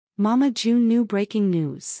Mama June new breaking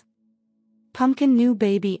news. Pumpkin new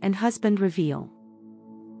baby and husband reveal.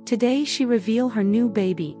 Today she reveal her new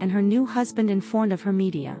baby and her new husband in front of her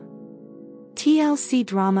media. TLC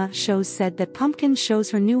drama shows said that Pumpkin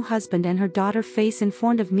shows her new husband and her daughter face in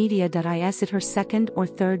front of media. Is it her second or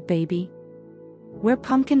third baby? Where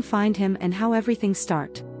Pumpkin find him and how everything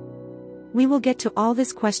start? We will get to all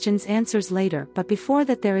these questions answers later, but before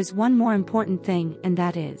that there is one more important thing, and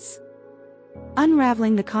that is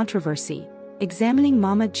unraveling the controversy, examining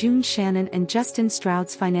Mama June Shannon and Justin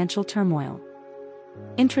Stroud's financial turmoil.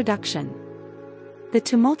 Introduction. The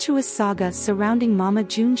tumultuous saga surrounding Mama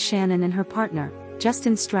June Shannon and her partner,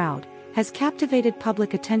 Justin Stroud, has captivated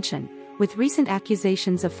public attention, with recent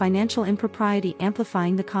accusations of financial impropriety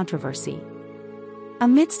amplifying the controversy.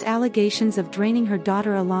 Amidst allegations of draining her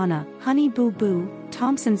daughter Alana, Honey Boo Boo,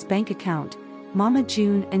 Thompson's bank account, Mama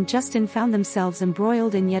June and Justin found themselves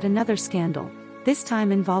embroiled in yet another scandal, this time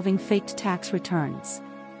involving faked tax returns.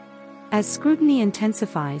 As scrutiny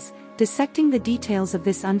intensifies, dissecting the details of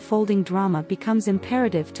this unfolding drama becomes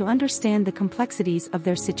imperative to understand the complexities of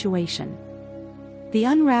their situation. The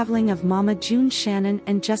unraveling of Mama June Shannon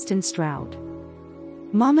and Justin Stroud.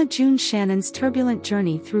 Mama June Shannon's turbulent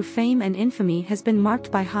journey through fame and infamy has been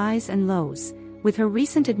marked by highs and lows, with her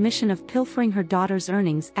recent admission of pilfering her daughter's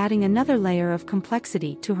earnings adding another layer of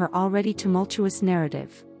complexity to her already tumultuous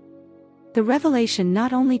narrative. The revelation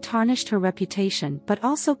not only tarnished her reputation but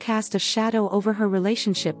also cast a shadow over her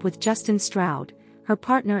relationship with Justin Stroud, her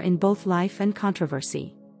partner in both life and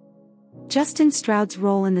controversy. Justin Stroud's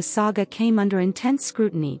role in the saga came under intense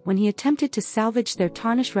scrutiny when he attempted to salvage their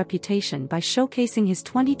tarnished reputation by showcasing his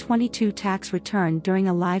 2022 tax return during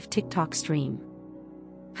a live TikTok stream.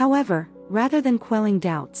 However, rather than quelling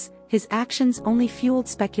doubts, his actions only fueled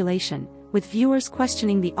speculation, with viewers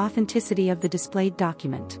questioning the authenticity of the displayed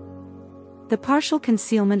document. The partial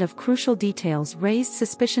concealment of crucial details raised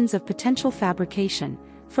suspicions of potential fabrication,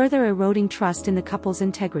 further eroding trust in the couple's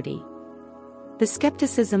integrity. The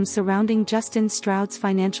skepticism surrounding Justin Stroud's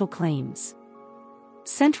financial claims.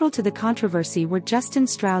 Central to the controversy were Justin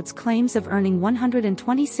Stroud's claims of earning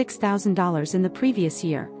 $126,000 in the previous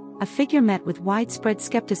year, a figure met with widespread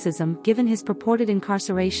skepticism given his purported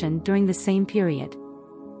incarceration during the same period.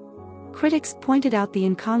 Critics pointed out the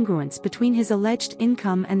incongruence between his alleged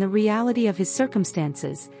income and the reality of his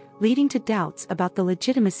circumstances, leading to doubts about the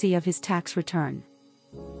legitimacy of his tax return.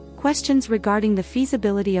 Questions regarding the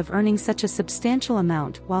feasibility of earning such a substantial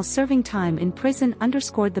amount while serving time in prison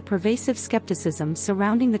underscored the pervasive skepticism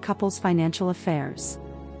surrounding the couple's financial affairs.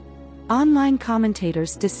 Online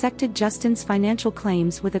commentators dissected Justin's financial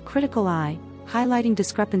claims with a critical eye, highlighting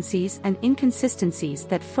discrepancies and inconsistencies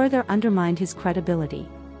that further undermined his credibility.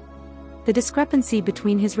 The discrepancy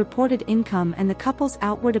between his reported income and the couple's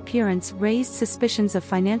outward appearance raised suspicions of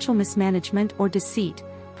financial mismanagement or deceit,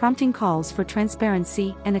 prompting calls for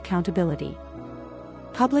transparency and accountability.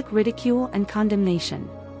 Public ridicule and condemnation.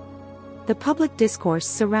 The public discourse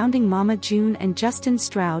surrounding Mama June and Justin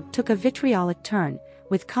Stroud took a vitriolic turn,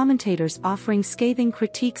 with commentators offering scathing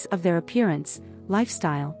critiques of their appearance,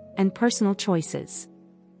 lifestyle, and personal choices.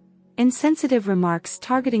 Insensitive remarks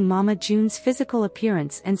targeting Mama June's physical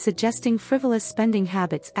appearance and suggesting frivolous spending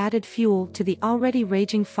habits added fuel to the already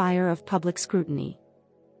raging fire of public scrutiny.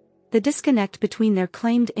 The disconnect between their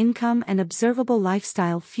claimed income and observable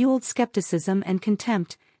lifestyle fueled skepticism and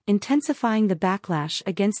contempt, intensifying the backlash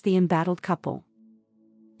against the embattled couple.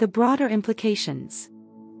 The broader implications.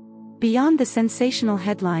 Beyond the sensational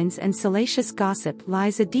headlines and salacious gossip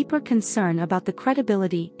lies a deeper concern about the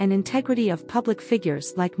credibility and integrity of public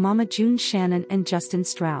figures like Mama June Shannon and Justin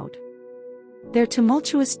Stroud. Their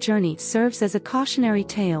tumultuous journey serves as a cautionary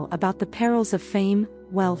tale about the perils of fame,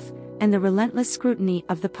 wealth, and the relentless scrutiny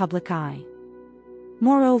of the public eye.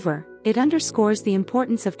 Moreover, it underscores the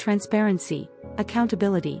importance of transparency,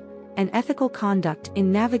 accountability, and ethical conduct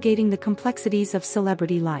in navigating the complexities of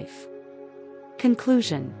celebrity life.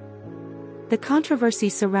 Conclusion. The controversy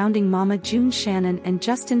surrounding Mama June Shannon and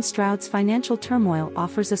Justin Stroud's financial turmoil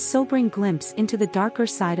offers a sobering glimpse into the darker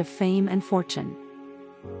side of fame and fortune.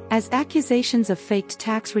 As accusations of faked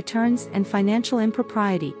tax returns and financial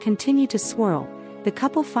impropriety continue to swirl, the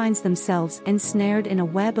couple finds themselves ensnared in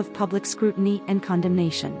a web of public scrutiny and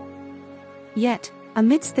condemnation. Yet,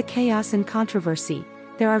 amidst the chaos and controversy,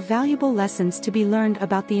 there are valuable lessons to be learned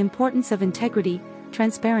about the importance of integrity,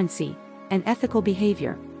 transparency, and ethical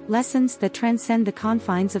behavior, lessons that transcend the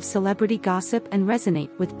confines of celebrity gossip and resonate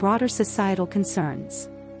with broader societal concerns.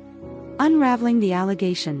 Unraveling the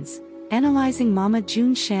allegations, analyzing Mama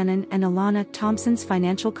June Shannon and Alana Thompson's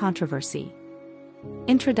financial controversy.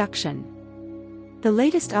 Introduction. The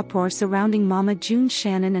latest uproar surrounding Mama June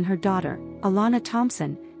Shannon and her daughter, Alana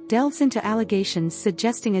Thompson, delves into allegations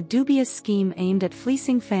suggesting a dubious scheme aimed at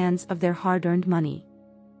fleecing fans of their hard-earned money.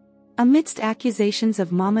 Amidst accusations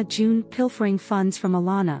of Mama June pilfering funds from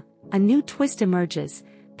Alana, a new twist emerges,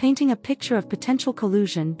 painting a picture of potential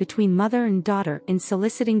collusion between mother and daughter in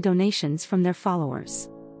soliciting donations from their followers.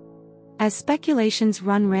 As speculations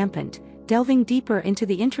run rampant, delving deeper into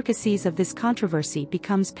the intricacies of this controversy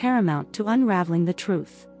becomes paramount to unraveling the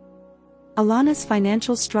truth. Alana's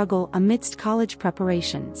financial struggle amidst college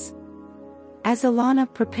preparations. As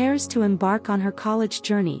Alana prepares to embark on her college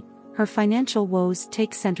journey, her financial woes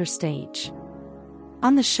take center stage.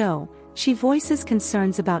 On the show, she voices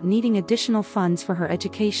concerns about needing additional funds for her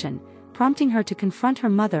education, prompting her to confront her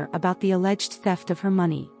mother about the alleged theft of her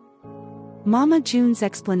money. Mama June's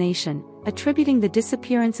explanation, attributing the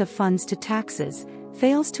disappearance of funds to taxes,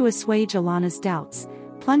 fails to assuage Alana's doubts,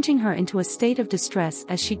 plunging her into a state of distress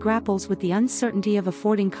as she grapples with the uncertainty of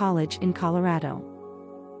affording college in Colorado.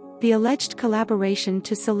 The alleged collaboration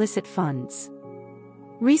to solicit funds.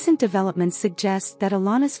 Recent developments suggest that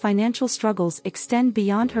Alana's financial struggles extend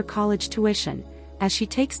beyond her college tuition, as she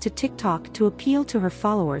takes to TikTok to appeal to her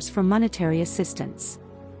followers for monetary assistance.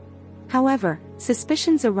 However,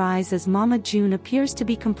 suspicions arise as Mama June appears to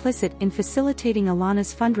be complicit in facilitating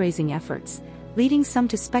Alana's fundraising efforts, leading some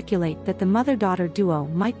to speculate that the mother-daughter duo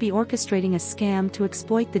might be orchestrating a scam to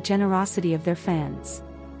exploit the generosity of their fans.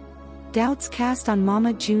 Doubts cast on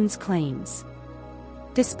Mama June's claims.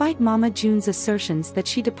 Despite Mama June's assertions that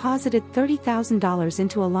she deposited $30,000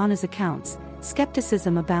 into Alana's accounts,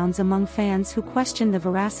 skepticism abounds among fans who question the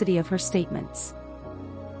veracity of her statements.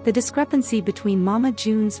 The discrepancy between Mama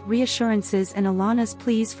June's reassurances and Alana's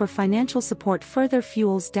pleas for financial support further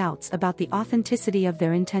fuels doubts about the authenticity of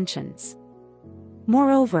their intentions.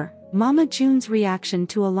 Moreover, Mama June's reaction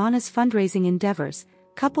to Alana's fundraising endeavors,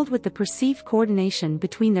 coupled with the perceived coordination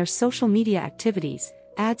between their social media activities,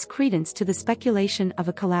 adds credence to the speculation of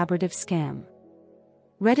a collaborative scam.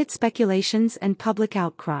 Reddit speculations and public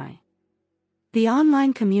outcry. The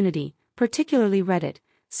online community, particularly Reddit,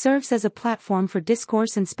 serves as a platform for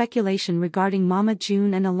discourse and speculation regarding Mama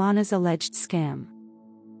June and Alana's alleged scam.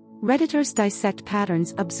 Redditors dissect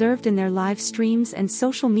patterns observed in their live streams and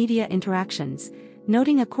social media interactions,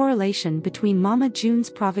 noting a correlation between Mama June's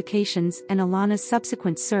provocations and Alana's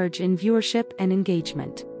subsequent surge in viewership and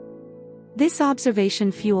engagement. This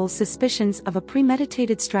observation fuels suspicions of a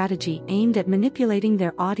premeditated strategy aimed at manipulating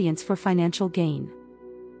their audience for financial gain.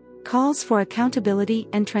 Calls for accountability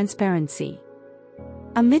and transparency.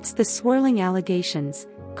 Amidst the swirling allegations,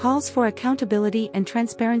 calls for accountability and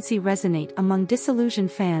transparency resonate among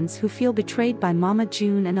disillusioned fans who feel betrayed by Mama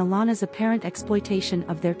June and Alana's apparent exploitation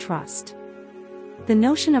of their trust. The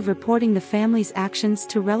notion of reporting the family's actions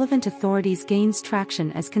to relevant authorities gains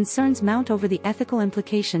traction as concerns mount over the ethical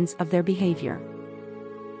implications of their behavior.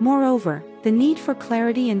 Moreover, the need for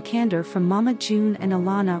clarity and candor from Mama June and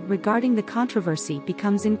Alana regarding the controversy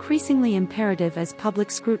becomes increasingly imperative as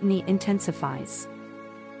public scrutiny intensifies.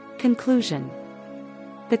 Conclusion.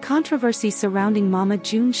 The controversy surrounding Mama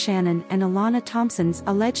June Shannon and Alana Thompson's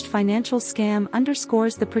alleged financial scam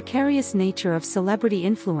underscores the precarious nature of celebrity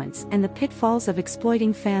influence and the pitfalls of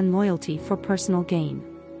exploiting fan loyalty for personal gain.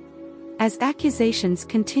 As accusations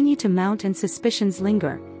continue to mount and suspicions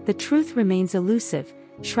linger, the truth remains elusive,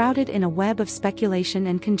 shrouded in a web of speculation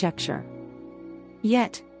and conjecture.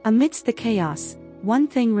 Yet, amidst the chaos, one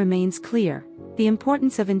thing remains clear: the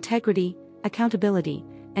importance of integrity, accountability,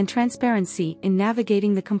 and transparency in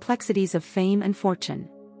navigating the complexities of fame and fortune.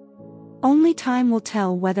 Only time will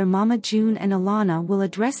tell whether Mama June and Alana will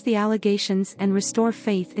address the allegations and restore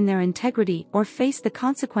faith in their integrity or face the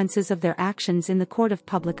consequences of their actions in the court of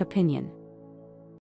public opinion.